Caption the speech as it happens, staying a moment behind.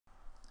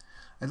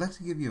I'd like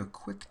to give you a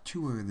quick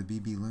tour of the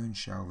BbLearn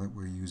shell that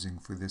we're using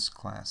for this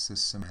class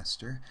this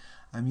semester.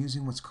 I'm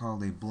using what's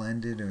called a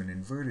blended or an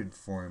inverted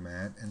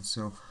format, and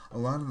so a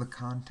lot of the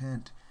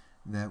content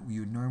that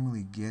you would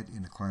normally get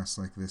in a class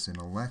like this in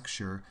a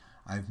lecture,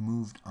 I've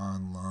moved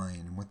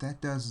online. And what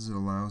that does is it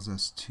allows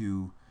us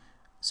to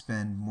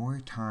spend more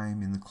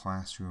time in the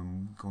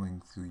classroom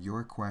going through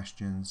your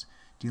questions,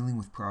 dealing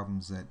with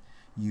problems that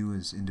you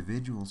as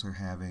individuals are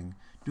having,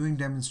 doing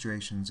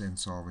demonstrations and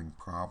solving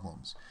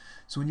problems.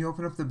 So when you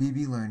open up the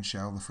BbLearn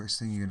shell, the first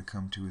thing you're going to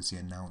come to is the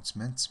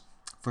announcements.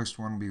 First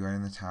one will be right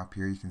on the top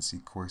here. You can see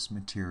course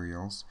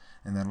materials,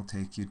 and that'll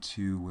take you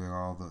to where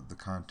all the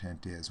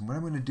content is. And what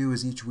I'm going to do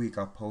is each week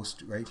I'll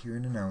post right here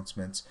in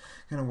announcements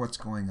kind of what's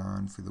going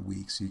on for the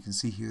week. So you can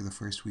see here the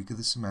first week of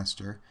the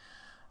semester.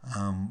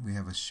 We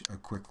have a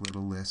quick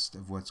little list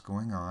of what's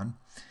going on.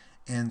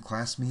 And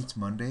class meets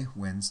Monday,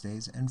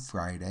 Wednesdays, and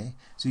Friday.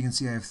 So you can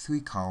see I have 3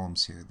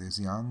 columns here. There's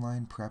the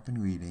online prep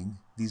and reading.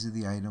 These are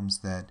the items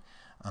that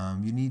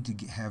you need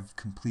to have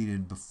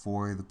completed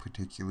before the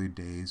particular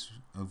days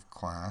of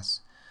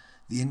class.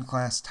 The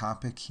in-class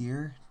topic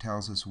here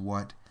tells us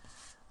what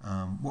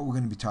we're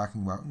going to be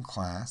talking about in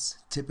class.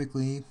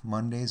 Typically,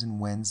 Mondays and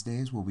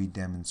Wednesdays will be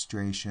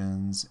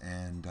demonstrations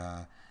and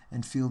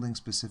fielding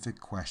specific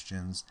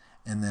questions.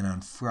 And then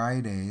on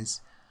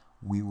Fridays,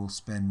 we will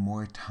spend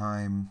more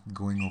time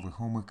going over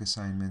homework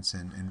assignments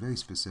and very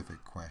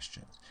specific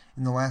questions.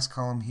 In the last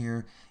column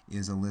here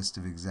is a list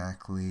of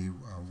exactly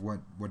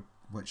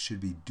what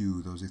should be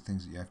due. Those are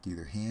things that you have to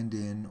either hand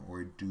in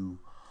or do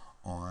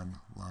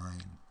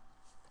online.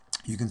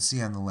 You can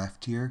see on the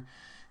left here,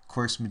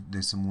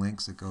 there's some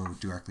links that go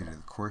directly to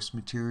the course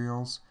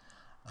materials.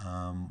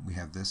 We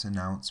have this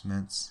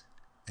announcements.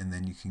 And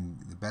then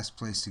the best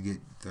place to get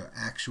the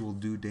actual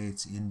due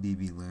dates in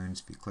BbLearn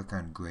is if you click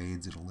on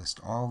grades, it'll list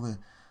all the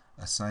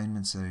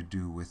assignments that are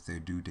due with their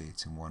due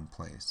dates in one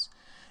place.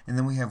 And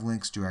then we have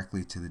links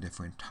directly to the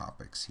different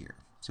topics here.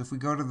 So if we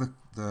go to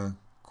the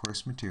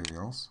course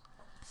materials,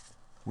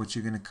 what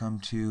you're going to come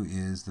to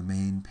is the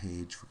main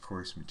page for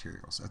course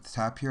materials. At the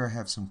top here I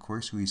have some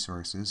course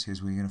resources.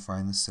 Here's where you're going to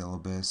find the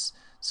syllabus,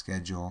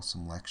 schedule,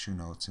 some lecture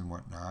notes and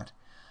whatnot.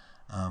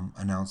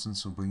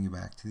 Announcements will bring you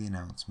back to the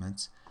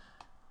announcements.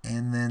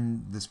 And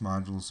then this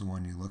module is the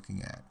one you're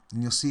looking at.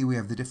 And you'll see we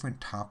have the different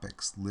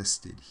topics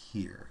listed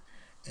here.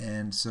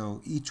 And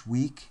so each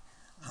week,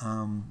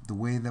 the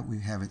way that we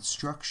have it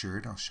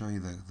structured, I'll show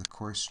you the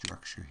course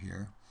structure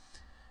here,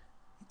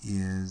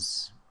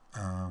 is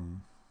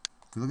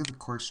if we look at the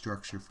course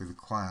structure for the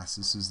class,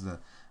 this is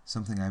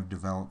something I've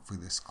developed for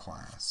this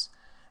class.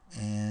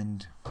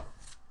 And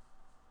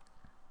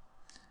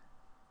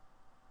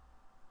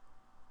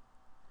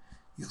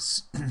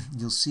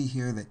you'll see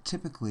here that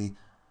typically,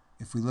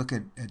 if we look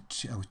at a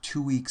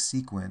 2-week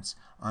sequence,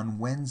 on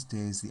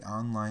Wednesdays the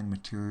online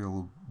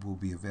material will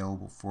be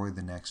available for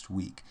the next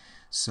week.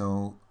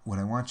 So what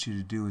I want you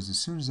to do is as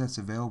soon as that's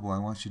available, I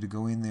want you to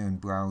go in there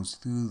and browse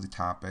through the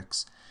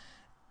topics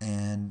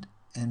and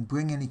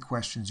bring any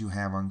questions you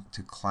have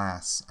to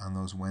class on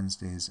those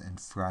Wednesdays and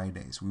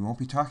Fridays. We won't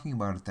be talking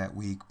about it that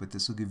week, but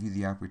this will give you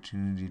the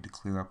opportunity to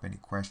clear up any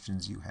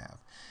questions you have.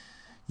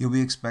 You'll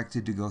be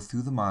expected to go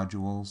through the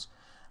modules,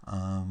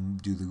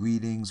 do the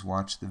readings,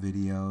 watch the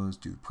videos,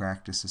 do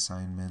practice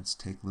assignments,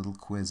 take little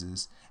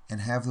quizzes, and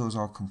have those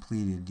all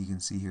completed, you can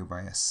see here,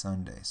 by a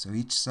Sunday. So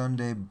each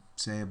Sunday,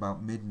 say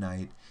about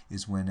midnight,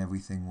 is when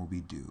everything will be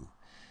due.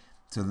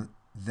 So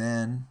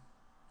then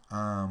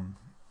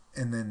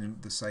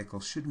the cycle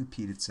should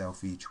repeat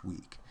itself each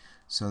week.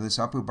 So this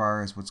upper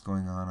bar is what's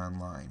going on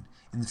online.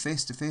 In the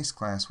face-to-face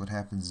class, what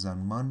happens is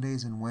on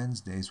Mondays and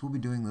Wednesdays, we'll be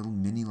doing little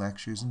mini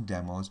lectures and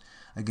demos.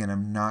 Again,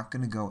 I'm not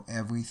going to go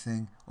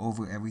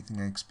over everything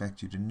I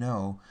expect you to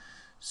know.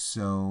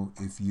 So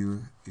if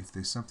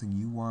there's something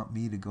you want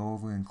me to go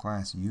over in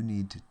class, you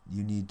need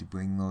to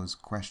bring those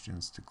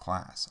questions to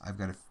class. I've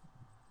got a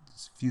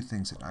few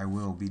things that I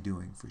will be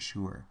doing for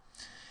sure.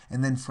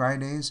 And then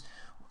Fridays,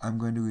 I'm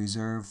going to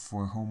reserve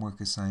for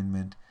homework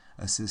assignment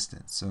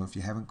assistance. So if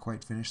you haven't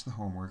quite finished the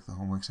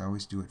homeworks I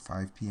always do at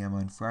 5 p.m.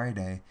 on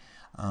Friday.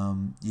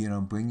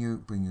 Bring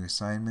your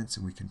assignments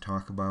and we can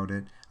talk about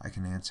it. I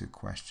can answer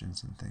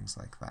questions and things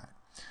like that.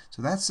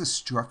 So that's the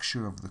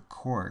structure of the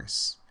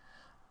course.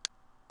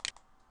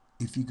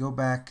 If you go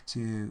back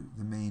to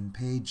the main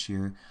page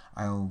here,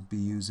 I'll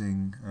be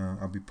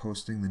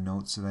posting the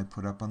notes that I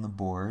put up on the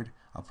board.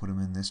 I'll put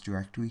them in this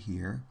directory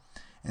here.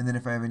 And then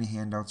if I have any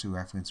handouts or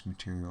reference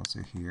materials,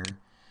 they're here.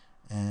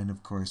 And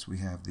of course we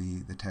have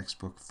the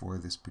textbook for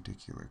this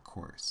particular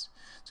course.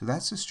 So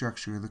that's the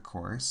structure of the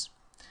course.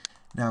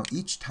 Now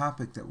each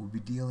topic that we'll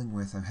be dealing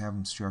with, I have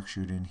them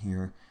structured in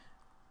here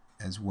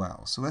as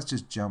well. So let's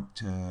just jump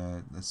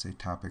to, let's say,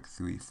 topic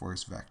 3,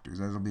 force vectors.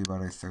 That'll be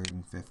about our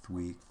third,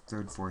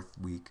 fourth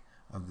week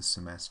of the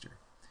semester.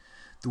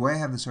 The way I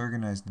have this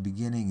organized, the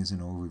beginning is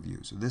an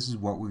overview. So this is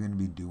what we're going to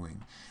be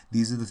doing.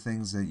 These are the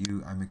things that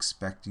I'm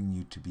expecting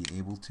you to be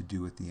able to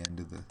do at the end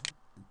of the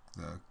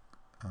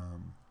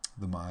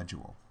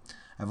module.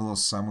 I have a little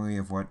summary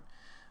of what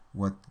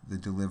what the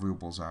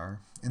deliverables are.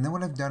 And then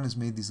what I've done is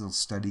made these little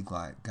study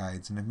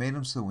guides, and I've made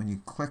them so when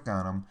you click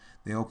on them,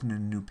 they open a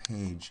new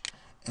page.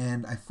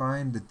 And I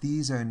find that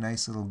these are a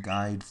nice little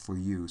guide for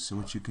you. So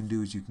what you can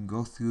do is you can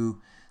go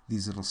through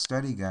these little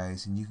study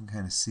guides and you can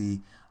kind of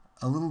see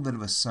a little bit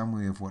of a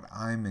summary of what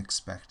I'm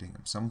expecting.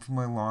 Some of them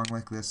are long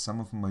like this, some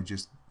of them are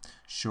just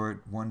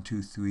short, 1,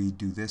 2, 3,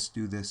 do this,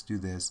 do this, do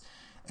this.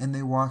 And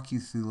they walk you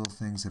through little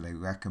things that I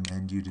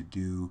recommend you to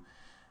do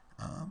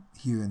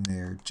here and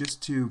there,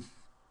 just to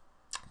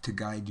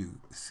guide you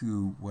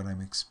through what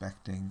I'm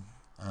expecting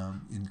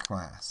in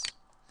class.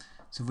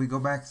 So if we go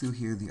back through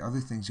here, the other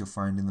things you'll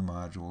find in the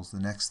modules, the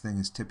next thing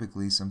is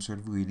typically some sort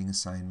of reading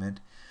assignment.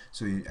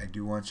 So I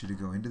do want you to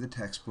go into the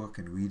textbook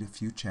and read a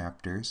few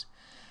chapters.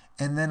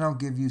 And then I'll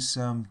give you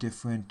some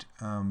different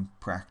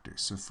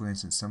practice. So for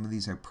instance, some of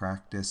these are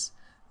practice.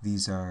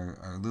 These are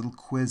little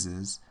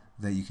quizzes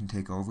that you can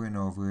take over and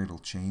over. It'll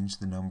change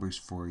the numbers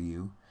for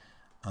you.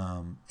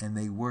 And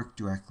they work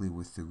directly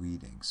with the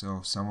reading.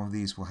 So some of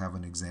these will have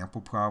an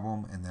example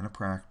problem, and then a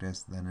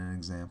practice, then an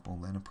example,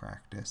 then a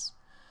practice.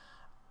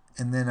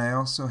 And then I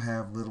also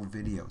have little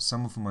videos.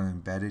 Some of them are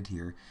embedded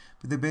here,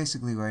 but they're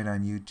basically right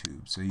on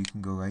YouTube. So you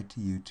can go right to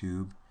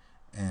YouTube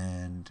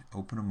and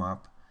open them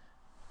up.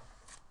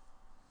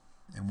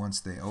 And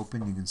once they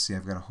open, you can see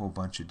I've got a whole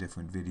bunch of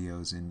different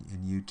videos in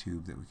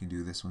YouTube that we can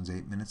do. This one's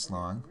 8 minutes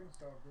long. We're going to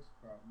solve this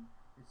problem.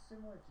 It's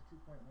similar to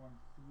 2.13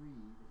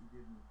 that you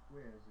did in the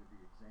quiz, or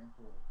the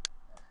example.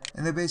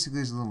 And they're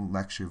basically just little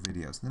lecture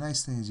videos. The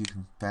nice thing is you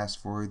can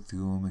fast forward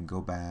through them and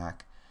go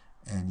back,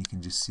 and you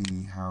can just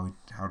see how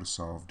to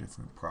solve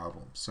different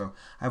problems. So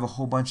I have a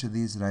whole bunch of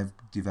these that I've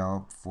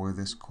developed for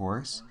this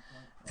course,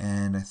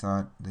 and I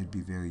thought they'd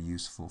be very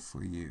useful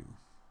for you.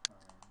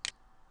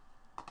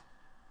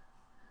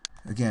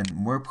 Again,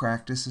 more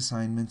practice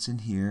assignments in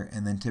here,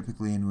 and then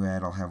typically in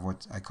red I'll have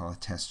what I call a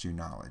test your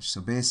knowledge.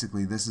 So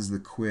basically this is the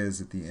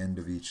quiz at the end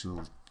of each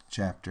little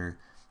chapter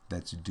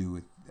that's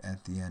due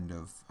at the end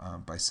of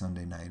by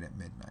Sunday night at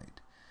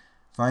midnight.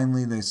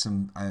 Finally, there's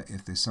some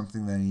if there's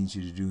something that I need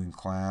you to do in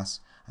class,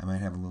 I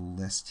might have a little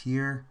list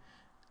here.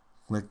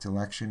 Click to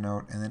lecture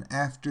note, and then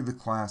after the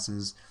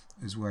classes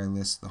is where I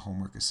list the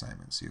homework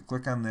assignments. So you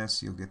click on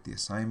this, you'll get the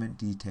assignment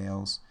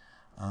details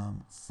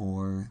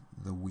for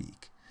the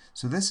week.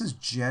 So this is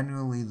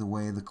generally the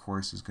way the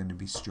course is going to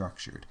be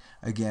structured.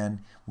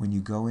 Again, when you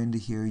go into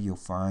here, you'll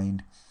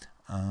find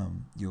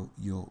you'll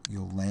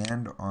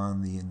land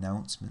on the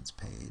announcements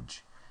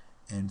page,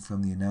 and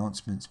from the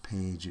announcements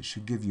page, it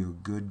should give you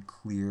a good,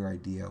 clear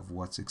idea of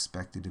what's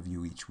expected of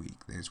you each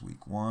week. There's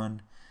week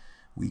 1,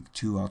 week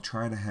 2. I'll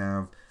try to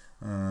have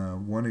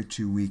 1 or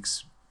 2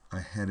 weeks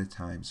ahead of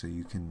time so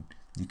you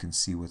can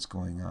see what's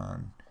going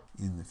on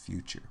in the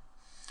future.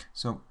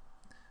 So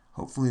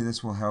hopefully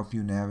this will help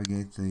you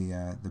navigate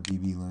the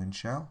BbLearn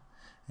shell,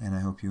 and I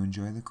hope you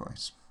enjoy the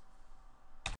course.